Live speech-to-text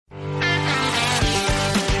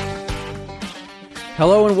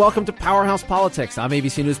Hello and welcome to Powerhouse Politics. I'm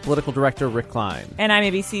ABC News Political Director Rick Klein. And I'm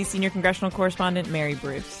ABC Senior Congressional Correspondent Mary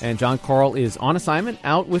Bruce. And John Karl is on assignment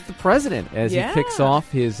out with the president as he kicks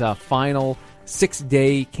off his final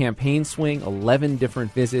 6-day campaign swing, 11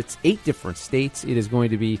 different visits, 8 different states. It is going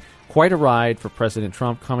to be quite a ride for President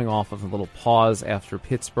Trump, coming off of a little pause after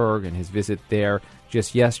Pittsburgh and his visit there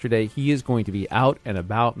just yesterday. He is going to be out and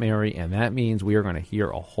about, Mary, and that means we are going to hear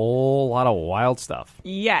a whole lot of wild stuff.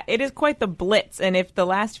 Yeah, it is quite the blitz. And if the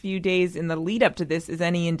last few days in the lead up to this is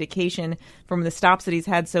any indication from the stops that he's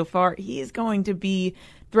had so far, he is going to be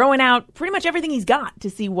throwing out pretty much everything he's got to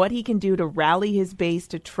see what he can do to rally his base,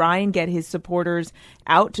 to try and get his supporters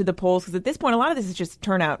out to the polls. Because at this point, a lot of this is just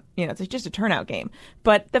turnout. It's just a turnout game.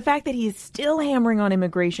 But the fact that he is still hammering on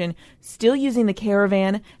immigration, still using the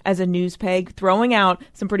caravan as a news peg, throwing out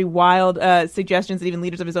some pretty wild suggestions that even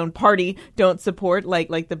leaders of his own party don't support,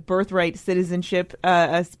 like the birthright citizenship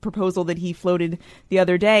proposal that he floated the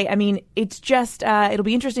other day. I mean, it's just, it'll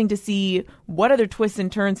be interesting to see what other twists and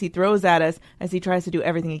turns he throws at us as he tries to do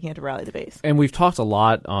everything he can to rally the base. And we've talked a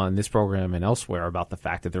lot on this program and elsewhere about the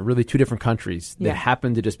fact that there are really two different countries that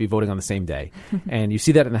happen to just be voting on the same day. And you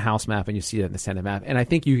see that in the House map and you see that in the Senate map. And I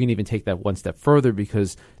think you can even take that one step further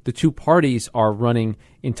because the two parties are running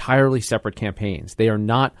entirely separate campaigns. They are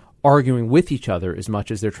not arguing with each other as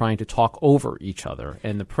much as they're trying to talk over each other.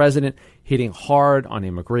 And the president hitting hard on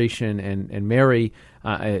immigration. And Mary,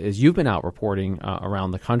 as you've been out reporting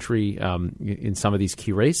around the country in some of these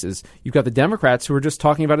key races, you've got the Democrats who are just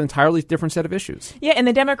talking about an entirely different set of issues. Yeah, and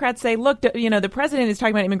the Democrats say, look, the president is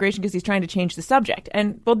talking about immigration because he's trying to change the subject.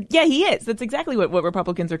 And, well, yeah, he is. That's exactly what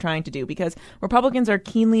Republicans are trying to do, because Republicans are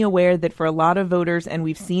keenly aware that for a lot of voters, and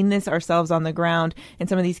we've seen this ourselves on the ground in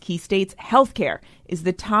some of these key states, health care is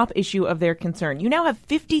the top issue of their concern. You now have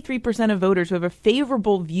 53% of voters who have a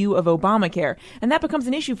favorable view of Obamacare, and that becomes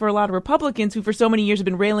an issue for a lot of Republicans who for so many years have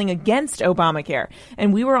been railing against Obamacare.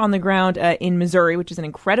 And we were on the ground in Missouri, which is an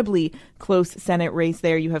incredibly close Senate race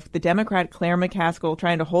there. You have the Democrat Claire McCaskill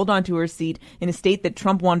trying to hold on to her seat in a state that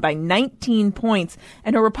Trump won by 19 points.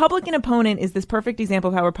 And her Republican opponent is this perfect example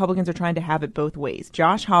of how Republicans are trying to have it both ways.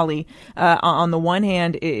 Josh Hawley, on the one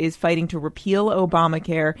hand, is fighting to repeal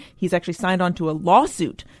Obamacare. He's actually signed on to a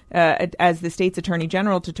lawsuit as the state's attorney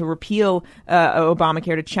general to repeal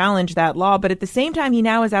Obamacare, to challenge that law. But at the same time, he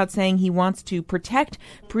now is out saying he wants to protect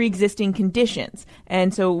pre-existing conditions.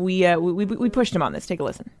 And so we pushed him on this. Take a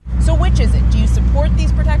listen. So which is it? Do you support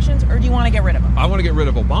these protections or do you want to get rid of them? I want to get rid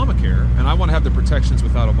of Obamacare, and I want to have the protections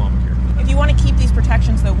without Obamacare. If you want to keep these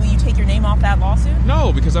protections, though, will you take your name off that lawsuit?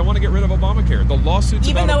 No, because I want to get rid of Obamacare. The lawsuit's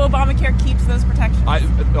even though Obamacare keeps those protections?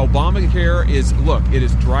 Obamacare it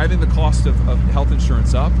is driving the cost of health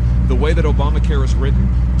insurance up. The way that Obamacare is written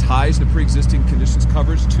ties the pre-existing conditions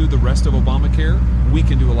coverage to the rest of Obamacare. We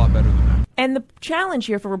can do a lot better than that. And the challenge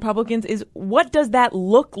here for Republicans is, what does that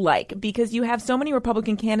look like? Because you have so many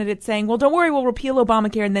Republican candidates saying, well, don't worry, we'll repeal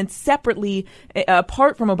Obamacare, and then separately,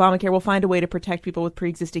 apart from Obamacare, we'll find a way to protect people with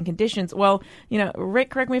pre-existing conditions. Well, Rick,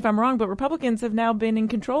 correct me if I'm wrong, but Republicans have now been in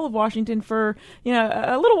control of Washington for,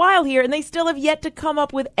 a little while here, and they still have yet to come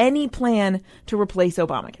up with any plan to replace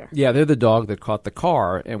Obamacare. Yeah, they're the dog that caught the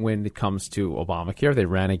car, and when it comes to Obamacare, they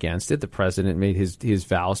ran against it. The president made his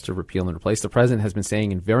vows to repeal and replace. The president has been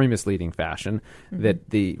saying in very misleading fashion that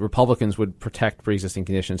the Republicans would protect pre-existing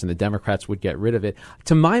conditions and the Democrats would get rid of it.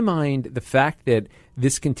 To my mind, the fact that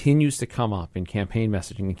this continues to come up in campaign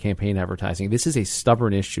messaging and campaign advertising, this is a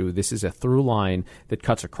stubborn issue. This is a through line that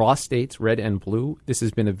cuts across states, red and blue. This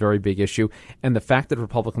has been a very big issue. And the fact that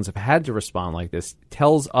Republicans have had to respond like this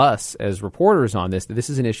tells us as reporters on this that this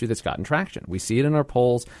is an issue that's gotten traction. We see it in our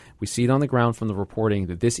polls. We see it on the ground from the reporting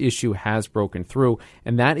that this issue has broken through.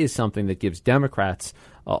 And that is something that gives Democrats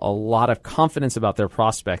a lot of confidence about their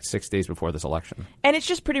prospects 6 days before this election. And it's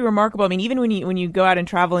just pretty remarkable. I mean, even when you go out and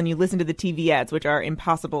travel and you listen to the TV ads, which are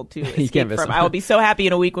impossible to escape from. I will be so happy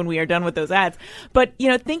in a week when we are done with those ads. But,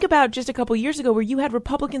 think about just a couple years ago where you had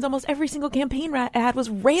Republicans, almost every single campaign ad was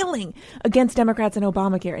railing against Democrats and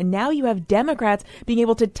Obamacare. And now you have Democrats being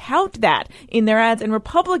able to tout that in their ads and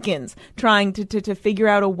Republicans trying to figure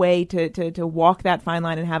out a way to walk that fine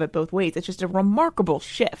line and have it both ways. It's just a remarkable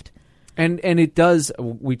shift. And it does,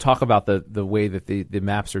 we talk about the way that the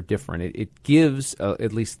maps are different. It gives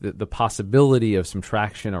at least the possibility of some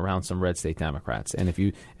traction around some red state Democrats.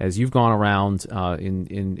 And as you've gone around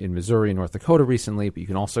in Missouri and North Dakota recently, but you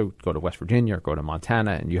can also go to West Virginia or go to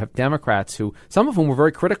Montana, and you have Democrats who, some of whom were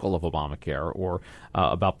very critical of Obamacare or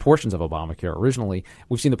about portions of Obamacare originally.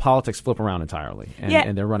 We've seen the politics flip around entirely,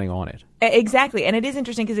 and they're running on it. Exactly. And it is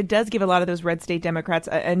interesting because it does give a lot of those red state Democrats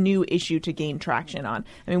a new issue to gain traction on.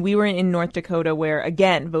 I mean, we were in in North Dakota where,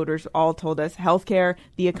 again, voters all told us healthcare,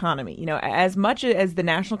 the economy. As much as the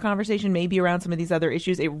national conversation may be around some of these other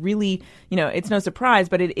issues, it really, it's no surprise,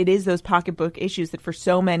 but it is those pocketbook issues that for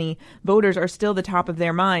so many voters are still the top of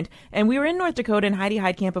their mind. And we were in North Dakota, and Heidi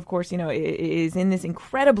Heitkamp, of course, is in this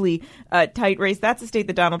incredibly tight race. That's a state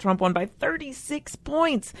that Donald Trump won by 36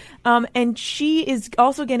 points. And she is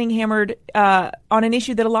also getting hammered on an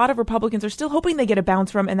issue that a lot of Republicans are still hoping they get a bounce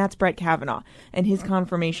from, and that's Brett Kavanaugh and his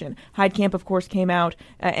confirmation. Heitkamp, of course, came out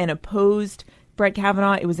and opposed Brett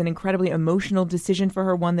Kavanaugh. It was an incredibly emotional decision for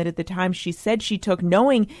her, one that at the time she said she took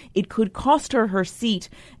knowing it could cost her her seat.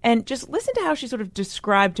 And just listen to how she sort of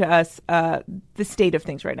described to us the state of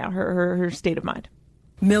things right now, her state of mind.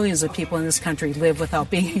 Millions of people in this country live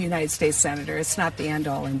without being a United States Senator. It's not the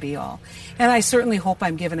end-all and be-all. And I certainly hope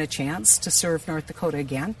I'm given a chance to serve North Dakota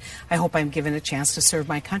again. I hope I'm given a chance to serve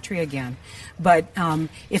my country again. But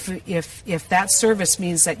if that service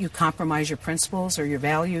means that you compromise your principles or your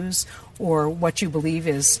values or what you believe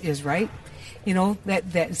is right, that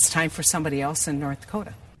it's time for somebody else in North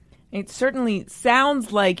Dakota. It certainly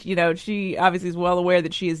sounds like, she obviously is well aware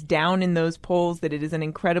that she is down in those polls, that it is an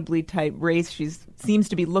incredibly tight race. She seems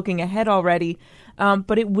to be looking ahead already.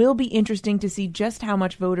 But it will be interesting to see just how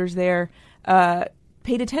much voters there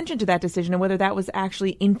paid attention to that decision and whether that was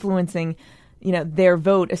actually influencing their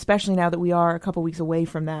vote, especially now that we are a couple weeks away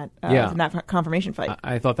from that confirmation fight.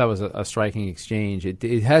 I thought that was a striking exchange.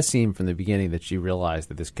 It has seemed from the beginning that she realized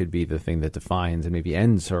that this could be the thing that defines and maybe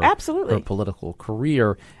ends her political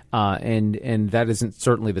career. And that isn't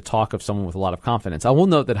certainly the talk of someone with a lot of confidence. I will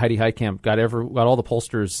note that Heidi Heitkamp got all the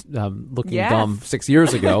pollsters looking dumb 6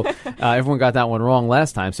 years ago. Everyone got that one wrong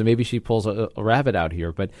last time, so maybe she pulls a rabbit out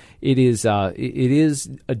here. But it is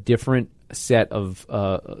a different set of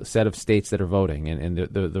states that are voting, and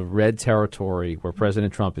the red territory where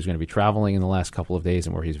President Trump is going to be traveling in the last couple of days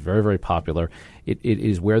and where he's very, very popular. It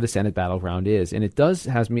is where the Senate battleground is, and it does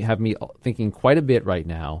have me thinking quite a bit right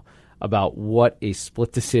now about what a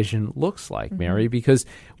split decision looks like, Mary, because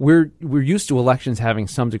we're used to elections having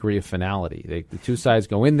some degree of finality. The two sides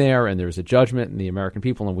go in there, and there's a judgment, and the American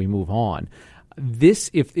people, and we move on.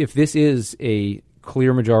 If this is a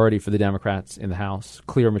clear majority for the Democrats in the House,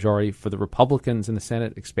 clear majority for the Republicans in the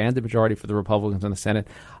Senate, expanded majority for the Republicans in the Senate,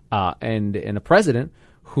 and a president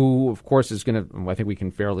who, of course, is going to, I think we can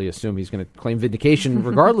fairly assume he's going to claim vindication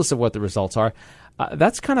regardless of what the results are.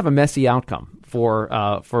 That's kind of a messy outcome for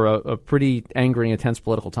a pretty angry and intense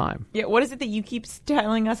political time. Yeah, what is it that you keep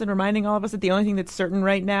telling us and reminding all of us that the only thing that's certain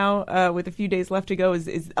right now, with a few days left to go,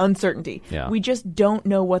 is uncertainty. Yeah. We just don't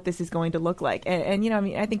know what this is going to look like. And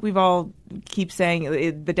I think we've all keep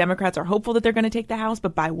saying the Democrats are hopeful that they're going to take the House,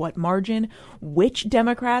 but by what margin? Which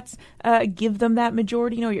Democrats give them that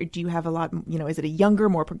majority? Do you have a lot, is it a younger,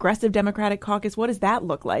 more progressive Democratic caucus? What does that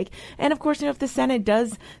look like? And of course, if the Senate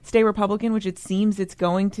does stay Republican, which it seems it's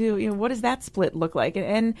going to, what does that split look like?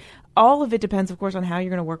 And all of it depends, of course, on how you're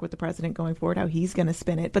going to work with the president going forward, how he's going to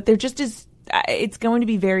spin it. But there just is, it's going to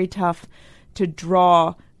be very tough to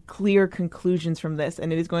draw clear conclusions from this,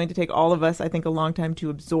 and it is going to take all of us, I think, a long time to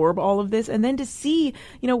absorb all of this, and then to see,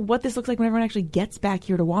 what this looks like when everyone actually gets back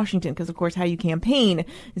here to Washington, because of course how you campaign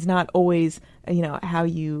is not always, how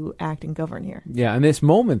you act and govern here. Yeah, and this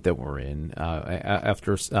moment that we're in,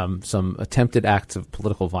 after some attempted acts of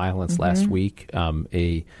political violence last week,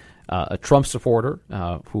 a Trump supporter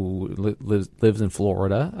who lives in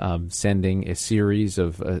Florida, sending a series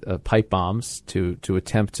of pipe bombs to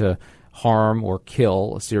attempt to harm or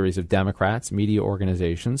kill a series of Democrats, media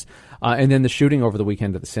organizations, and then the shooting over the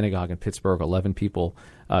weekend at the synagogue in Pittsburgh, 11 people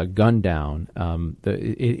gunned down.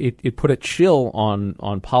 It put a chill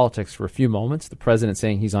on politics for a few moments. The president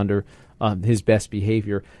saying he's under his best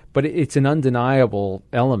behavior, but it's an undeniable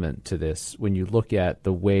element to this when you look at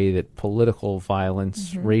the way that political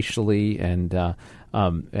violence, racially and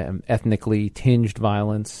ethnically tinged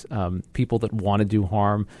violence, people that want to do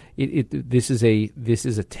harm. This is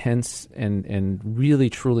a tense and really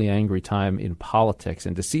truly angry time in politics,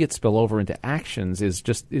 and to see it spill over into actions is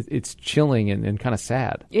just it's chilling and kind of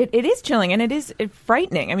sad. It is chilling, and it is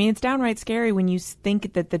frightening. I mean, it's downright scary when you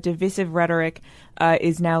think that the divisive rhetoric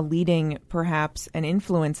is now leading, perhaps, and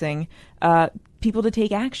influencing people to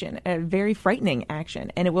take action, very frightening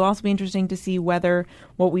action. And it will also be interesting to see whether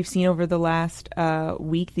what we've seen over the last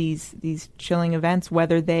week, these chilling events,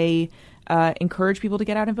 whether they encourage people to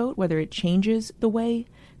get out and vote, whether it changes the way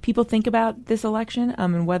people think about this election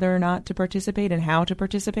and whether or not to participate and how to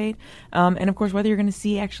participate. And of course, whether you're going to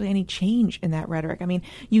see actually any change in that rhetoric. I mean,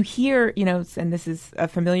 you hear, and this is a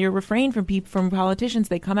familiar refrain from politicians.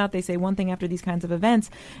 They come out, they say one thing after these kinds of events,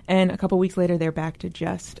 and a couple weeks later, they're back to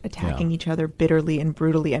just attacking each other bitterly and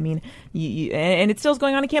brutally. I mean, and it still is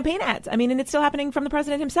going on in campaign ads. I mean, and it's still happening from the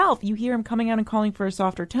president himself. You hear him coming out and calling for a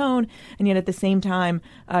softer tone, and yet at the same time,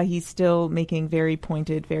 he's still making very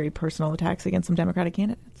pointed, very personal attacks against some Democratic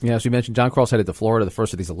candidates. Yeah, as we mentioned, Jon Karl's headed to Florida, the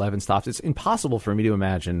first of these 11 stops. It's impossible for me to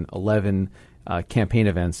imagine 11 campaign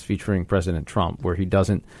events featuring President Trump where he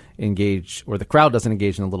doesn't engage, or the crowd doesn't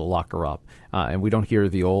engage in a little locker up. And we don't hear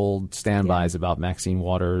the old standbys about Maxine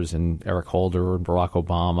Waters and Eric Holder and Barack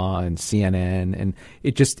Obama and CNN. And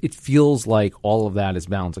it feels like all of that is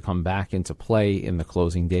bound to come back into play in the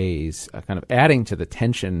closing days, kind of adding to the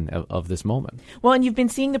tension of this moment. Well, and you've been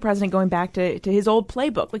seeing the president going back to his old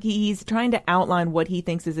playbook. Like he's trying to outline what he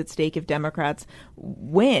thinks is at stake if Democrats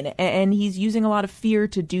win. And he's using a lot of fear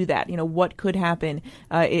to do that. What could happen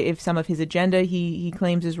if some of his agenda he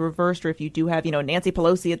claims is reversed, or if you do have, Nancy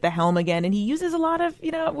Pelosi at the helm again. And he uses a lot of,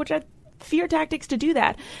 fear tactics to do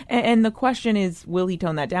that. And the question is, will he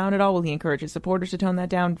tone that down at all? Will he encourage his supporters to tone that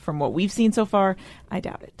down? From what we've seen so far, I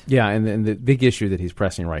doubt it. Yeah, and the big issue that he's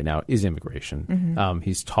pressing right now is immigration.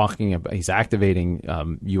 Mm-hmm. He's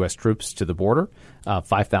activating U.S. troops to the border,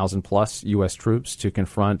 5,000 plus U.S. troops to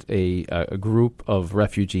confront a group of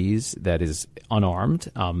refugees that is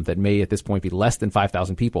unarmed, that may at this point be less than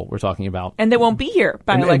 5,000 people. We're talking about, and they won't be here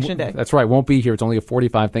by election day. That's right, won't be here. It's only a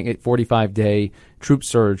 45-day troop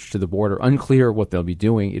surge to the border. Unclear what they'll be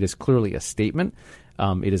doing. It is clearly a statement.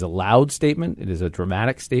 It is a loud statement. It is a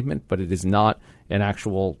dramatic statement, but it is not an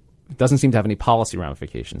actual. It doesn't seem to have any policy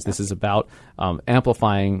ramifications. This is about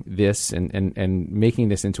amplifying this and making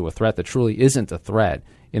this into a threat that truly isn't a threat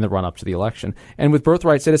in the run-up to the election. And with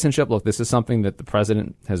birthright citizenship, look, this is something that the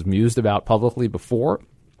president has mused about publicly before.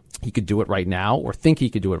 He could do it right now, or think he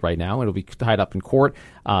could do it right now. It'll be tied up in court.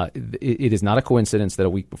 It is not a coincidence that a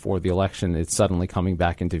week before the election, it's suddenly coming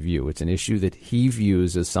back into view. It's an issue that he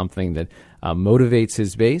views as something that motivates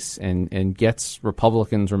his base and gets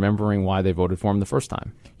Republicans remembering why they voted for him the first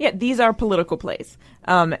time. Yeah, these are political plays.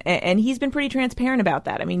 And he's been pretty transparent about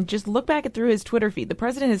that. I mean, just look back through his Twitter feed. The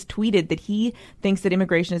president has tweeted that he thinks that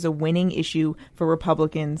immigration is a winning issue for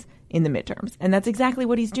Republicans in the midterms. And that's exactly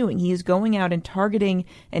what he's doing. He is going out and targeting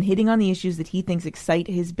and hitting on the issues that he thinks excite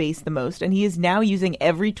his base the most. And he is now using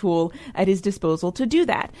every tool at his disposal to do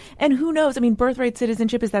that. And who knows? I mean, birthright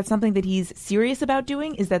citizenship, is that something that he's serious about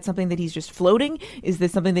doing? Is that something that he's just floating? Is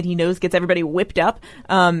this something that he knows gets everybody whipped up?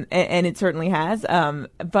 And it certainly has.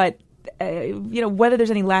 But whether there's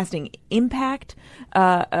any lasting impact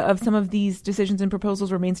of some of these decisions and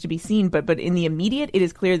proposals remains to be seen. But in the immediate, it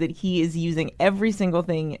is clear that he is using every single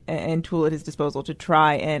thing and tool at his disposal to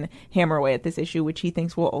try and hammer away at this issue, which he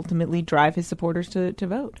thinks will ultimately drive his supporters to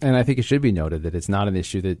vote. And I think it should be noted that it's not an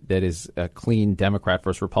issue that is a clean Democrat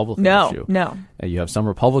versus Republican issue. No. You have some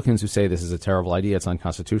Republicans who say this is a terrible idea, it's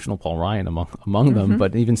unconstitutional, Paul Ryan among them,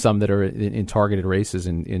 but even some that are in targeted races,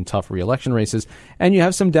 in tough re-election races. And you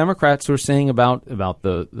have some Democrats who are saying about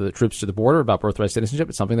the troops to the border, about birthright citizenship,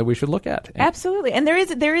 it's something that we should look at. Absolutely. And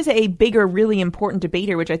there is a bigger, really important debate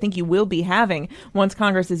here, which I think you will be having once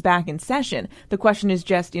Congress is back in session. The question is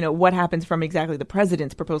just, what happens from exactly the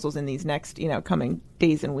president's proposals in these next, coming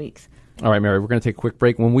days and weeks. All right, Mary, we're going to take a quick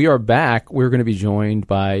break. When we are back, we're going to be joined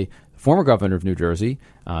by former governor of New Jersey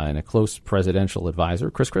and a close presidential advisor,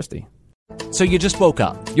 Chris Christie. So you just woke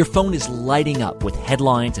up. Your phone is lighting up with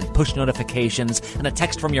headlines and push notifications and a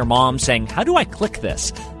text from your mom saying, "How do I click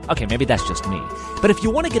this?" Okay, maybe that's just me. But if you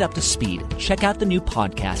want to get up to speed, check out the new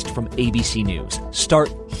podcast from ABC News. Start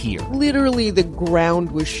here. Literally, the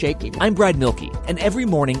ground was shaking. I'm Brad Milkey, and every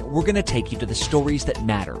morning we're going to take you to the stories that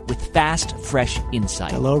matter with fast, fresh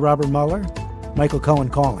insight. Hello, Robert Mueller. Michael Cohen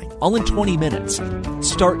calling. All in 20 minutes.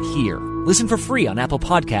 Start here. Listen for free on Apple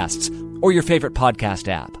Podcasts or your favorite podcast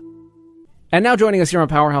app. And now joining us here on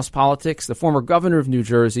Powerhouse Politics, the former governor of New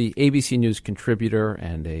Jersey, ABC News contributor,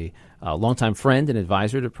 and a longtime friend and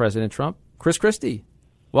advisor to President Trump, Chris Christie.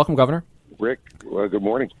 Welcome, Governor. Rick, good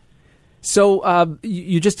morning. So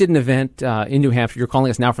you just did an event in New Hampshire. You're calling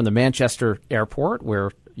us now from the Manchester airport,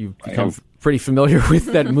 where you've become pretty familiar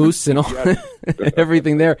with that moose and all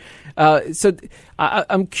everything there. So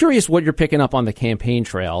I'm curious what you're picking up on the campaign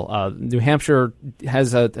trail. New Hampshire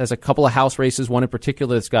has a couple of House races, one in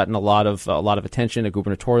particular that's gotten a lot of attention, a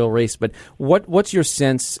gubernatorial race. But what's your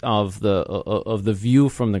sense of the view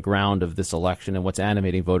from the ground of this election and what's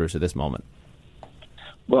animating voters at this moment?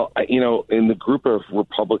 Well, in the group of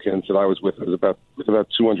Republicans that I was with, it was about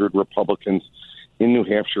 200 Republicans in New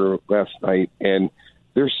Hampshire last night, and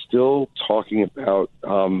they're still talking about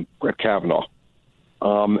Brett Kavanaugh.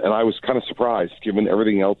 And I was kind of surprised, given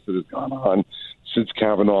everything else that has gone on since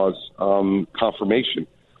Kavanaugh's confirmation.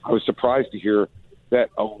 I was surprised to hear that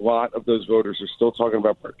a lot of those voters are still talking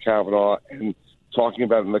about Brett Kavanaugh and talking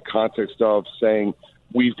about it in the context of saying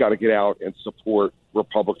we've got to get out and support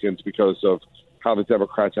Republicans because of how the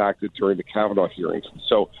Democrats acted during the Kavanaugh hearings.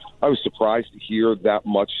 So I was surprised to hear that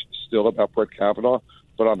much still about Brett Kavanaugh.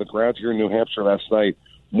 But on the ground here in New Hampshire last night,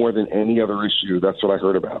 more than any other issue, that's what I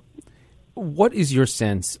heard about. What is your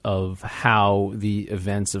sense of how the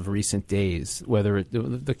events of recent days, whether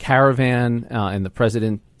the caravan and the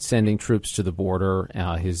president sending troops to the border,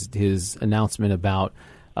 his announcement about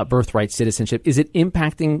birthright citizenship, is it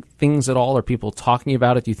impacting things at all? Are people talking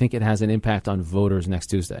about it? Do you think it has an impact on voters next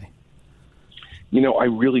Tuesday? I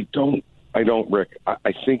really don't. I don't, Rick.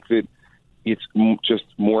 I think that it's just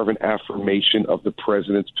more of an affirmation of the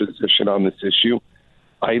president's position on this issue.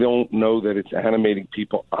 I don't know that it's animating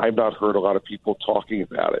people. I've not heard a lot of people talking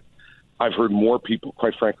about it. I've heard more people,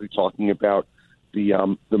 quite frankly, talking about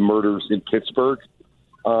the murders in Pittsburgh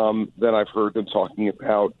than I've heard them talking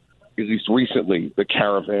about, at least recently, the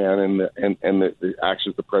caravan and the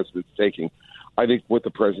actions the president's taking. I think what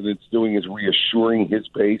the president's doing is reassuring his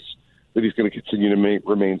base that he's going to continue to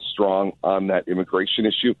remain strong on that immigration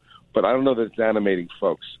issue. But I don't know that it's animating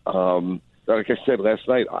folks. Like I said last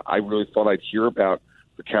night, I really thought I'd hear about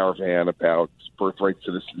the caravan, about birthright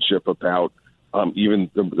citizenship, about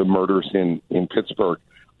even the murders in Pittsburgh.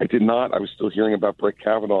 I did not. I was still hearing about Brett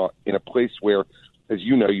Kavanaugh in a place where, as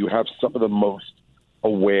you know, you have some of the most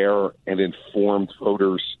aware and informed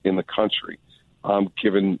voters in the country,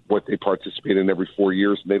 given what they participate in every 4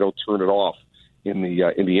 years, and they don't turn it off in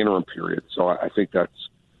the interim period. So I think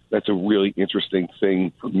that's a really interesting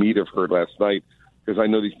thing for me to have heard last night, because I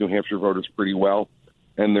know these New Hampshire voters pretty well.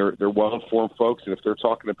 And they're well-informed folks, and if they're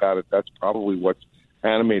talking about it, that's probably what's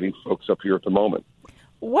animating folks up here at the moment.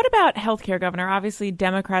 What about health care, Governor? Obviously,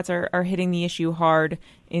 Democrats are hitting the issue hard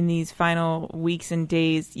in these final weeks and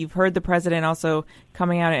days. You've heard the president also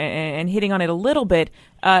coming out and hitting on it a little bit.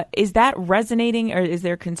 Is that resonating, or is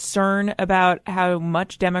there concern about how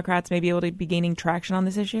much Democrats may be able to be gaining traction on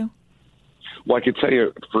this issue? Well, I can tell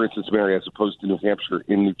you, for instance, Mary, as opposed to New Hampshire,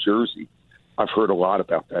 in New Jersey, I've heard a lot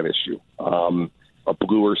about that issue. A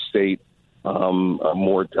bluer state, a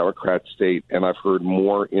more Democrat state, and I've heard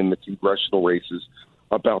more in the congressional races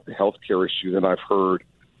about the health care issue than I heard,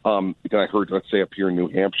 let's say, up here in New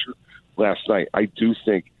Hampshire last night. I do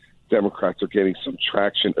think Democrats are getting some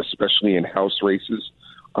traction, especially in House races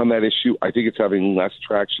on that issue. I think it's having less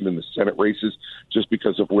traction in the Senate races just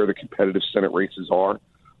because of where the competitive Senate races are.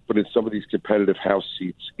 But in some of these competitive House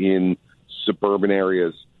seats in suburban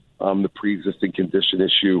areas, the pre-existing condition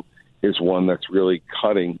issue is one that's really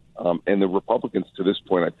cutting. And the Republicans, to this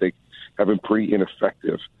point, I think, have been pretty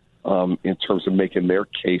ineffective in terms of making their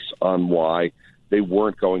case on why they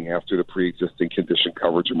weren't going after the pre-existing condition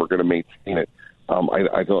coverage and were going to maintain it.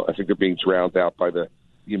 I think they're being drowned out by the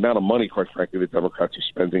amount of money, quite frankly, the Democrats are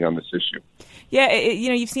spending on this issue. Yeah,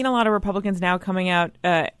 you've seen a lot of Republicans now coming out,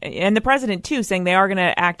 and the president, too, saying they are going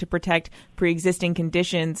to act to protect pre-existing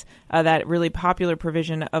conditions, that really popular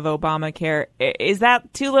provision of Obamacare. Is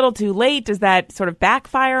that too little too late? Does that sort of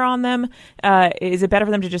backfire on them? Is it better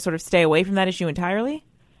for them to just sort of stay away from that issue entirely?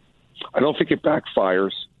 I don't think it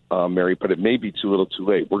backfires, Mary, but it may be too little too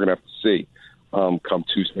late. We're going to have to see come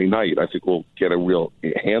Tuesday night. I think we'll get a real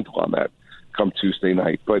handle on that come Tuesday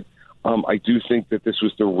night. But I do think that this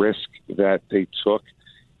was the risk that they took,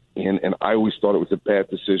 and I always thought it was a bad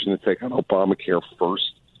decision to take on Obamacare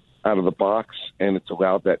first out of the box, and it's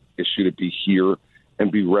allowed that issue to be here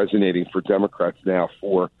and be resonating for Democrats now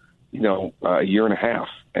for, a year and a half,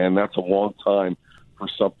 and that's a long time for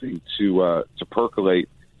something to percolate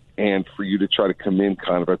and for you to try to come in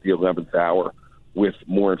kind of at the 11th hour with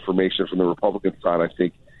more information from the Republican side. I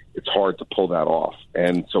think it's hard to pull that off,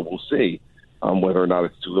 and so we'll see whether or not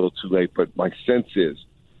it's too little, too late. But my sense is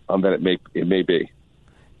that it may be.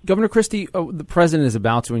 Governor Christie, the president is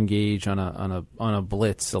about to engage on a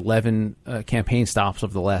blitz, 11 campaign stops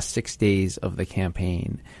over the last 6 days of the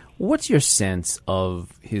campaign. What's your sense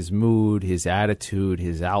of his mood, his attitude,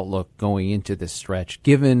 his outlook going into this stretch,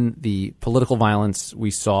 given the political violence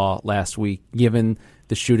we saw last week, given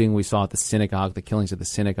the shooting we saw at the synagogue, the killings at the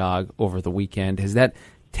synagogue over the weekend? Has that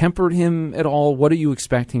tempered him at all? What are you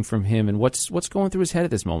expecting from him, and what's going through his head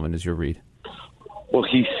at this moment, is your read? Well,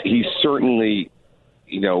 he's certainly,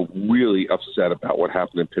 really upset about what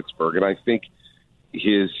happened in Pittsburgh, and I think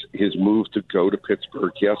his move to go to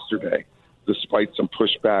Pittsburgh yesterday, despite some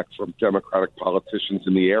pushback from Democratic politicians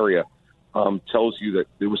in the area, tells you that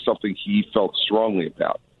there was something he felt strongly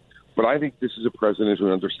about. But I think this is a president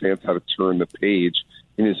who understands how to turn the page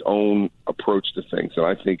in his own approach to things. And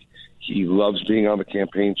I think he loves being on the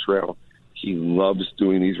campaign trail. He loves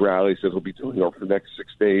doing these rallies that he'll be doing over the next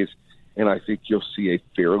 6 days. And I think you'll see a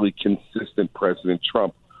fairly consistent President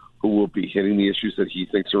Trump who will be hitting the issues that he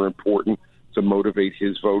thinks are important to motivate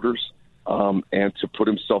his voters, and to put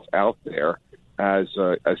himself out there as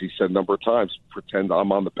he said a number of times, pretend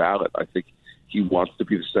I'm on the ballot. I think he wants to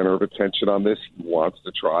be the center of attention on this. He wants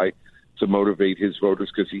to try to motivate his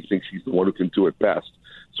voters because he thinks he's the one who can do it best.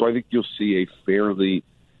 So I think you'll see a fairly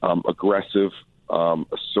aggressive,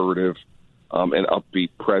 assertive, and upbeat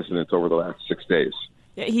president over the last 6 days.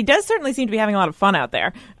 He does certainly seem to be having a lot of fun out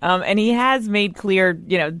there. And he has made clear,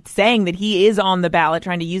 saying that he is on the ballot,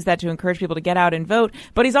 trying to use that to encourage people to get out and vote.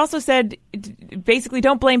 But he's also said, basically,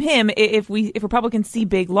 don't blame him if Republicans see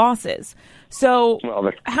big losses. So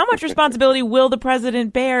how much responsibility will the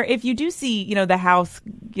president bear if you do see, the House,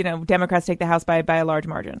 Democrats take the House by a large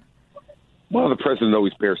margin? Well, the president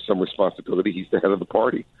always bears some responsibility. He's the head of the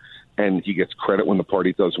party. And he gets credit when the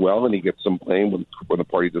party does well, and he gets some blame when the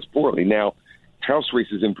party does poorly. Now, House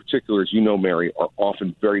races in particular, as you know, Mary, are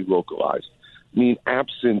often very localized. I mean,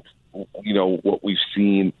 absent, what we've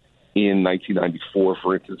seen in 1994,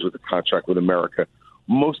 for instance, with the contract with America,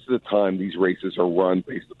 most of the time these races are run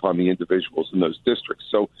based upon the individuals in those districts.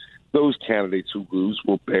 So those candidates who lose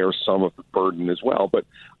will bear some of the burden as well. But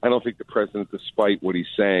I don't think the president, despite what he's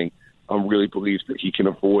saying, really believes that he can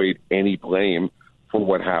avoid any blame for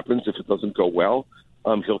what happens. If it doesn't go well,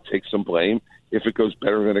 he'll take some blame. If it goes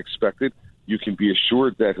better than expected, you can be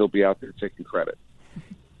assured that he'll be out there taking credit.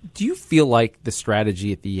 Do you feel like the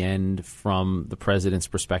strategy at the end from the president's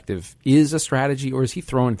perspective is a strategy, or is he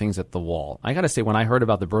throwing things at the wall? I got to say, when I heard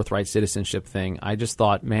about the birthright citizenship thing, I just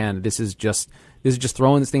thought, man, this is just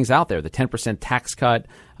throwing these things out there. The 10% tax cut,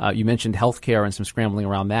 you mentioned healthcare and some scrambling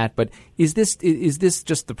around that. But is this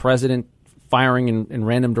just the president firing in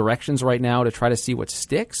random directions right now to try to see what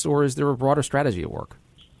sticks, or is there a broader strategy at work?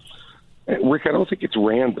 Rick, I don't think it's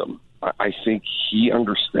random. I think he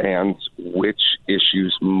understands which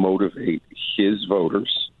issues motivate his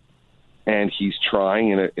voters, and he's trying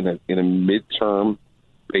in a midterm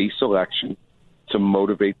base election to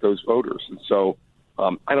motivate those voters. And so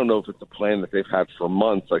I don't know if it's a plan that they've had for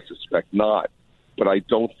months. I suspect not, but I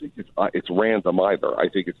don't think it's random either. I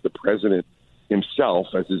think it's the president himself,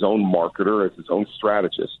 as his own marketer, as his own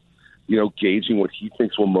strategist, gauging what he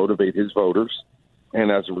thinks will motivate his voters, and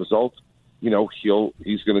as a result,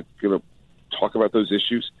 he's going to talk about those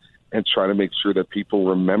issues and try to make sure that people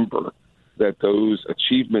remember that those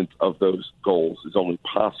achievement of those goals is only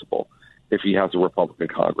possible if he has a Republican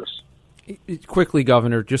Congress. Quickly,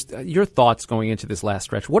 Governor, just your thoughts going into this last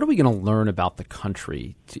stretch. What are we going to learn about the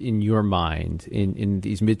country, in your mind, in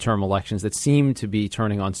these midterm elections that seem to be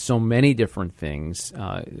turning on so many different things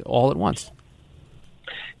all at once?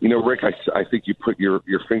 Rick, I think you put your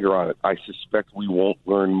finger on it. I suspect we won't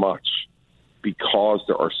learn much, because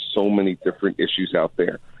there are so many different issues out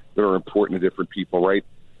there that are important to different people, right?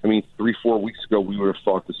 I mean, 3-4 weeks ago, we would have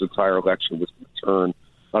thought this entire election was going to turn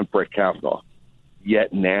on Brett Kavanaugh.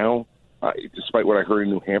 Yet now, despite what I heard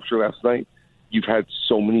in New Hampshire last night, you've had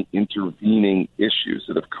so many intervening issues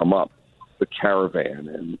that have come up. The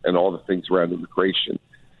caravan and all the things around immigration,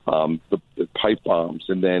 the pipe bombs,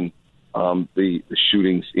 and then the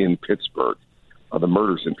shootings in Pittsburgh, the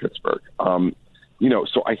murders in Pittsburgh.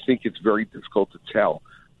 So I think it's very difficult to tell.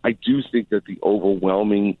 I do think that the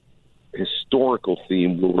overwhelming historical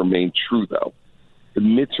theme will remain true, though. The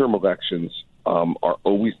midterm elections are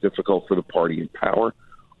always difficult for the party in power,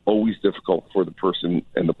 always difficult for the person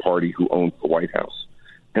and the party who owns the White House.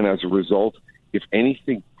 And as a result, if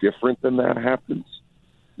anything different than that happens,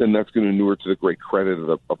 then that's going to inure to the great credit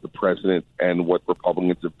of the president and what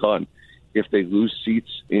Republicans have done. If they lose seats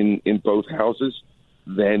in both houses,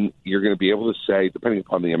 then you're going to be able to say, depending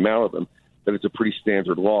upon the amount of them, that it's a pretty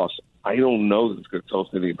standard loss. I don't know that it's going to tell us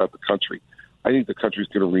anything about the country. I think the country is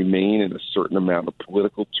going to remain in a certain amount of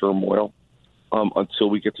political turmoil until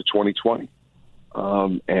we get to 2020.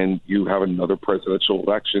 And you have another presidential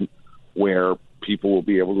election where people will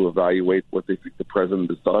be able to evaluate what they think the president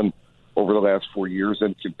has done over the last 4 years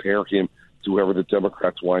and compare him to whoever the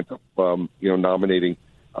Democrats wind up nominating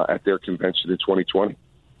at their convention in 2020.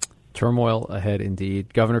 Turmoil ahead,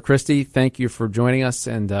 indeed. Governor Christie, thank you for joining us,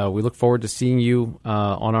 and we look forward to seeing you at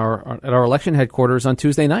our election headquarters on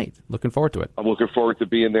Tuesday night. Looking forward to it. I'm looking forward to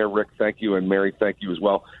being there, Rick. Thank you, and Mary, thank you as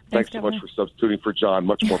well. Thanks so much for substituting for John.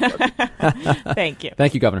 Much more pleasure. Thank you.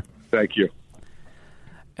 Thank you, Governor. Thank you.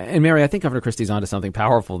 And Mary, I think Governor Christie's onto something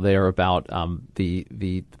powerful there about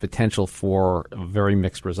the potential for very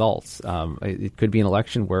mixed results. It could be an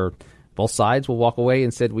election where both sides will walk away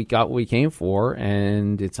and said, we got what we came for,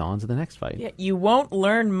 and it's on to the next fight. Yeah, you won't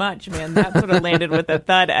learn much, man. That sort of landed with a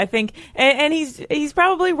thud, I think. And he's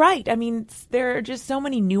probably right. I mean, there are just so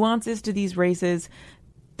many nuances to these races.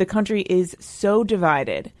 The country is so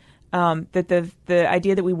divided that the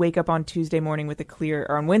idea that we wake up on Wednesday morning, with a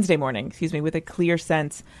clear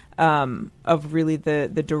sense of really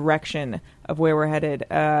the direction of where we're headed,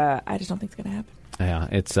 I just don't think it's going to happen. Yeah,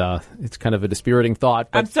 it's kind of a dispiriting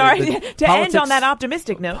thought. But I'm sorry to end on that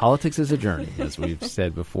optimistic note. Politics is a journey, as we've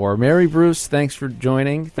said before. Mary Bruce, thanks for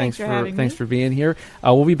joining. Thanks for being here.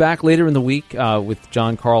 We'll be back later in the week with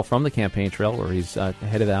John Karl from the campaign trail, where he's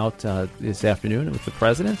headed out this afternoon with the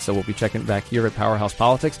president. So we'll be checking back here at Powerhouse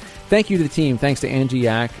Politics. Thank you to the team. Thanks to Angie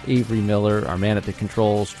Yack, Avery Miller, our man at the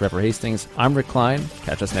controls, Trevor Hastings. I'm Rick Klein.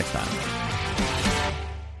 Catch us next time.